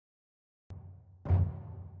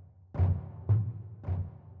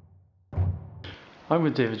I'm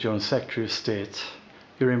with David Jones, Secretary of State.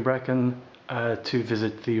 You're in Brecon to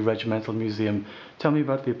visit the Regimental Museum. Tell me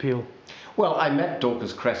about the appeal. Well, I met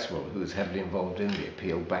Dorcas Cresswell, who was heavily involved in the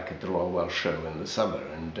appeal, back at the Royal Welsh Show in the summer,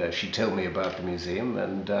 and she told me about the museum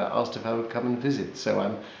and asked if I would come and visit. So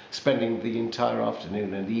I'm spending the entire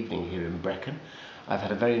afternoon and evening here in Brecon. I've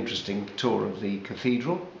had a very interesting tour of the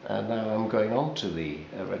cathedral, and now I'm going on to the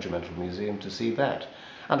Regimental Museum to see that.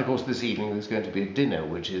 And of course this evening there's going to be a dinner,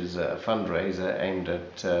 which is a fundraiser aimed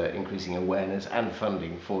at increasing awareness and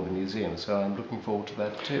funding for the museum, so I'm looking forward to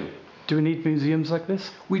that too. Do we need museums like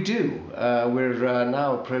this? We do. We're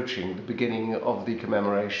now approaching the beginning of the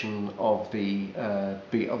commemoration of the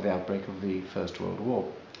outbreak of the First World War.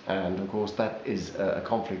 And of course that is a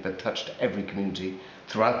conflict that touched every community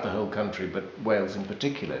throughout the whole country, but Wales in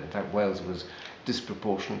particular. In fact, Wales was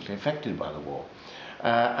disproportionately affected by the war.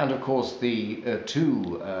 And of course the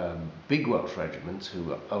two big Welsh regiments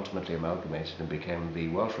who ultimately amalgamated and became the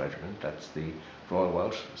Welsh Regiment, that's the Royal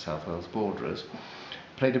Welsh, South Wales Borderers,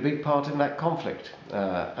 played a big part in that conflict.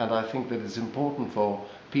 And I think that it's important for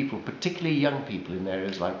people, particularly young people in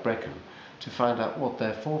areas like Brecon, to find out what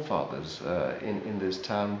their forefathers in this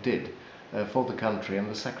town did for the country and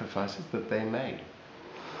the sacrifices that they made.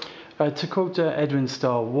 To quote Edwin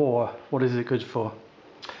Starr, war, what is it good for?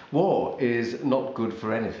 War is not good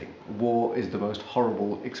for anything. War is the most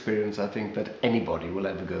horrible experience I think that anybody will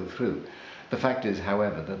ever go through. The fact is,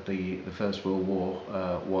 however, that the First World War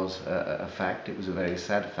was a fact. It was a very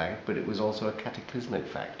sad fact, but it was also a cataclysmic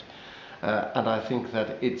fact. And I think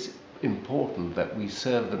that it's important that we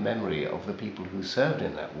serve the memory of the people who served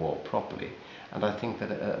in that war properly. And I think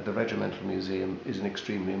that the Regimental Museum is an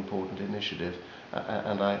extremely important initiative,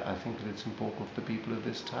 and I think that it's important for the people of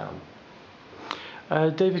this town.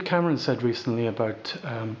 David Cameron said recently about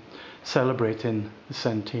celebrating the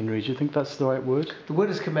centenary. Do you think that's the right word? The word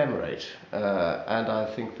is commemorate, and I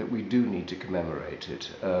think that we do need to commemorate it.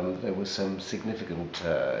 There were some significant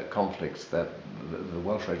conflicts that the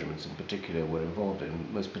Welsh regiments in particular were involved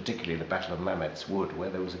in, most particularly the Battle of Mametz Wood, where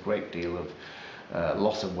there was a great deal of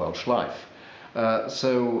loss of Welsh life.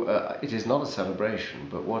 So it is not a celebration,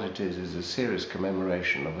 but what it is a serious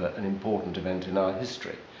commemoration of an important event in our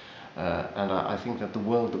history. And I think that the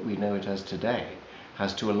world that we know it as today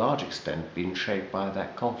has to a large extent been shaped by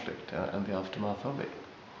that conflict and the aftermath of it.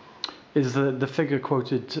 Is the figure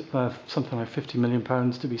quoted something like £50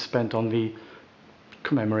 million to be spent on the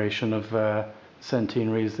commemoration of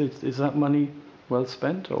centenary? Is that money well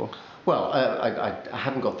spent, or? Well, I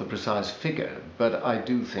haven't got the precise figure, but I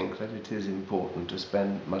do think that it is important to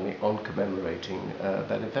spend money on commemorating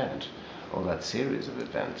that event, or that series of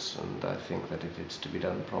events, and I think that if it's to be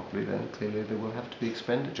done properly, then clearly there will have to be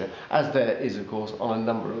expenditure, as there is of course on a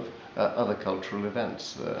number of other cultural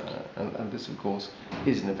events, and this of course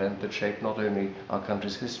is an event that shaped not only our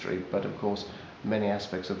country's history, but of course many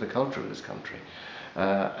aspects of the culture of this country.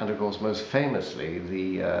 And of course most famously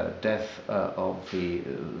the death of the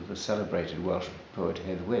celebrated Welsh poet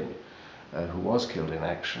Hedd Wyn, who was killed in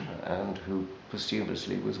action and who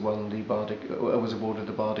posthumously was awarded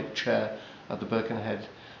the Bardic Chair at the Birkenhead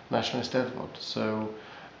National Eisteddfod. So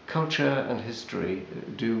culture and history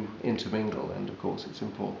do intermingle, and of course it's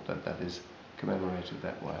important that that is commemorated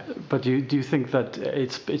that way. But do you think that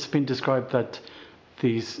it's been described that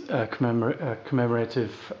these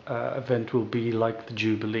commemorative event will be like the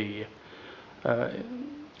Jubilee?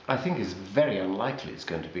 I think it's very unlikely it's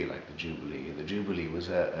going to be like the Jubilee. The Jubilee was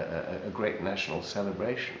a great national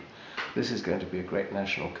celebration. This is going to be a great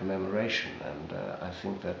national commemoration, and I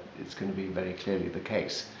think that it's going to be very clearly the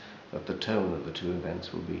case that the tone of the two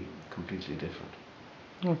events will be completely different.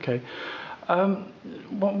 Okay.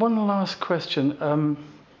 One last question.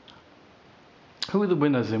 Who are the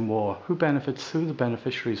winners in war? Who are the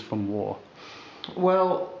beneficiaries from war?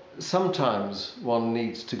 Well, sometimes one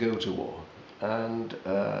needs to go to war. And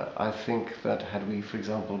I think that had we, for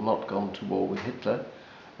example, not gone to war with Hitler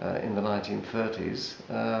in the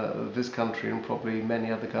 1930s, this country and probably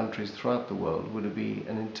many other countries throughout the world would be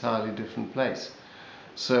an entirely different place.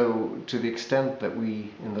 So to the extent that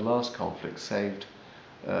we, in the last conflict, saved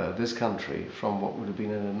this country from what would have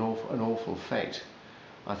been an awful fate,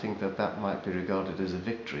 I think that that might be regarded as a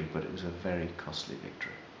victory, but it was a very costly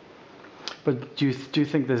victory. But do you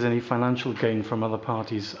think there's any financial gain from other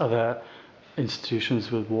parties, other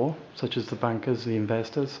institutions with war, such as the bankers, the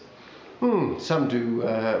investors? Some do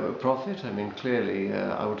profit. I mean, clearly,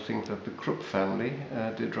 I would think that the Krupp family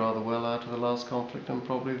did rather well out of the last conflict, and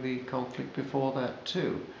probably the conflict before that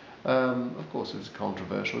too. Of course, it's a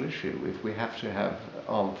controversial issue. If we have to have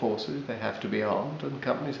armed forces, they have to be armed, and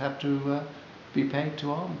companies have to be paid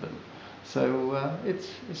to arm them. So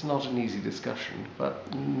it's not an easy discussion,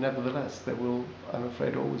 but nevertheless there will, I'm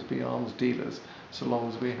afraid, always be arms dealers so long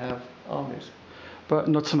as we have armies. But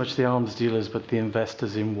not so much the arms dealers, but the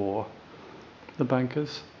investors in war, the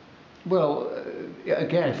bankers, Well,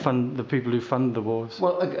 again, the people who fund the wars.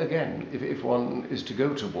 well, again, if one is to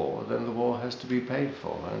go to war, then the war has to be paid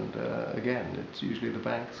for, and again, it's usually the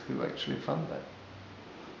banks who actually fund that.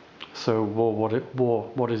 So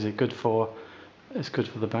what is it good for? It's good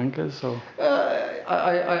for the bankers, or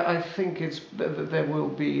I think there will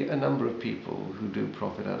be a number of people who do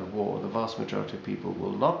profit out of war. The vast majority of people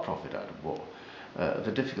will not profit out of war.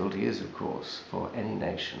 The difficulty is, of course, for any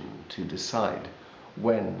nation to decide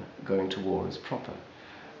when going to war is proper.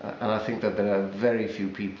 And I think that there are very few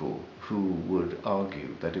people who would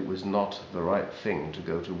argue that it was not the right thing to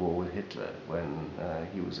go to war with Hitler when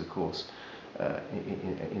he was, of course,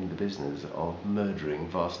 in the business of murdering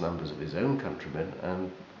vast numbers of his own countrymen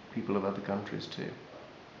and people of other countries too.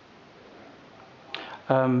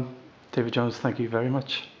 David Jones, thank you very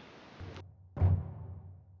much.